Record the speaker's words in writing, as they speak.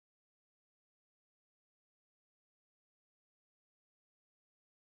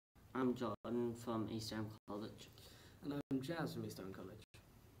I'm Jordan from East Durham College. And I'm Jazz from East Durham College.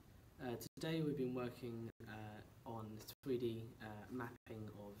 Today we've been working on 3D mapping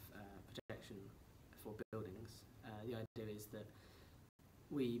of projection for buildings. The idea is that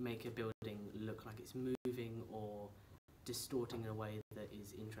we make a building look like it's moving or distorting in a way that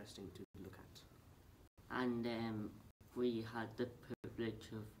is interesting to look at. And we had the privilege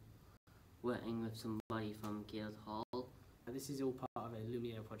of working with somebody from Guildhall. This is all part of a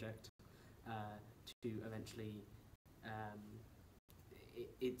Lumiere project to eventually,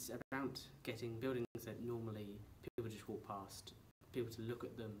 it's about getting buildings that normally people just walk past, people to look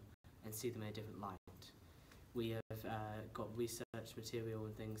at them and see them in a different light. We have got research material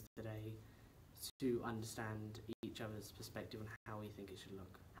and things today to understand each other's perspective and how we think it should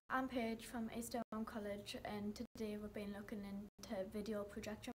look. I'm Paige from East Durham College, and today we've been looking into video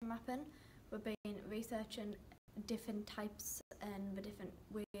projection mapping. We've been researching different types and the different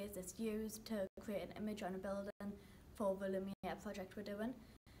ways it's used to create an image on a building for the Lumiere project we're doing.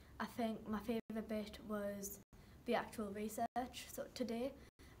 I think my favourite bit was the actual research today,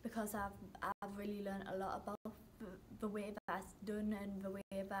 because I've really learned a lot about the way that's done and the way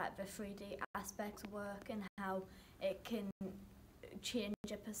that the 3D aspects work and how it can change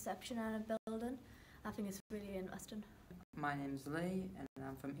a perception on a building. I think it's really interesting. My name's Lee and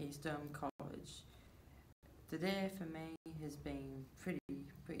I'm from East Durham College. Today for me has been pretty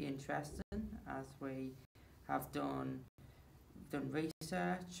interesting, as we have done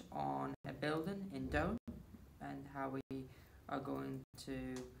research on a building in Durham and how we are going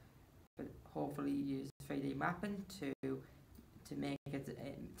to hopefully use 3D mapping to make it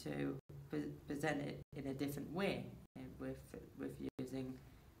to present it in a different way with using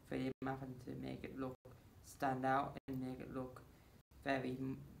 3D mapping to make it look stand out and make it look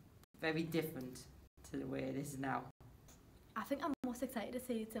very different to the way it is now. I think I'm most excited to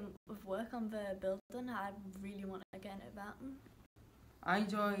see some of work on the building. I really want to get into that. I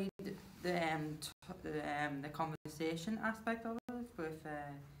enjoyed the conversation aspect of it with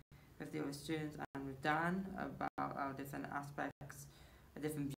the other students and with Dan about our different aspects,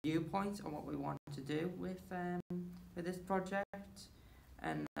 different viewpoints on what we want to do with this project.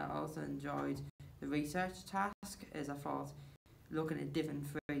 And I also enjoyed the research task, as I thought looking at different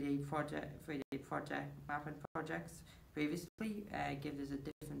 3D project mapping projects previously gives us a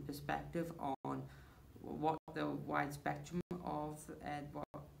different perspective on what the wide spectrum of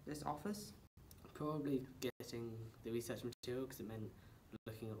what this offers. Probably getting the research material, because it meant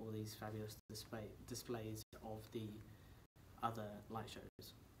looking at all these fabulous displays of the other light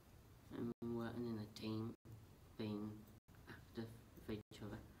shows. And working in a team, being active with each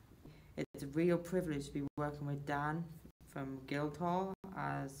other. It's a real privilege to be working with Dan from Guildhall,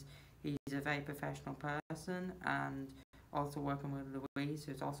 as he's a very professional person, and also working with Louise,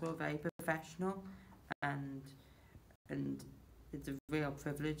 who's also a very professional, and it's a real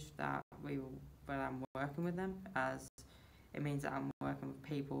privilege that I'm working with them, as it means that I'm working with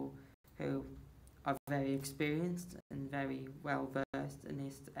people who are very experienced and very well versed in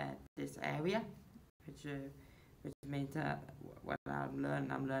this area, which means that when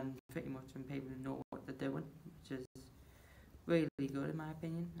I'm learning pretty much from people who know what they're doing, which is really good in my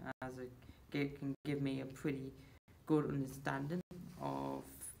opinion, as it can give me a pretty good understanding of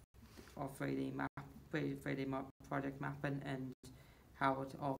 3D project mapping and how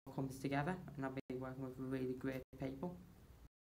it all comes together, and I'll be working with really great people.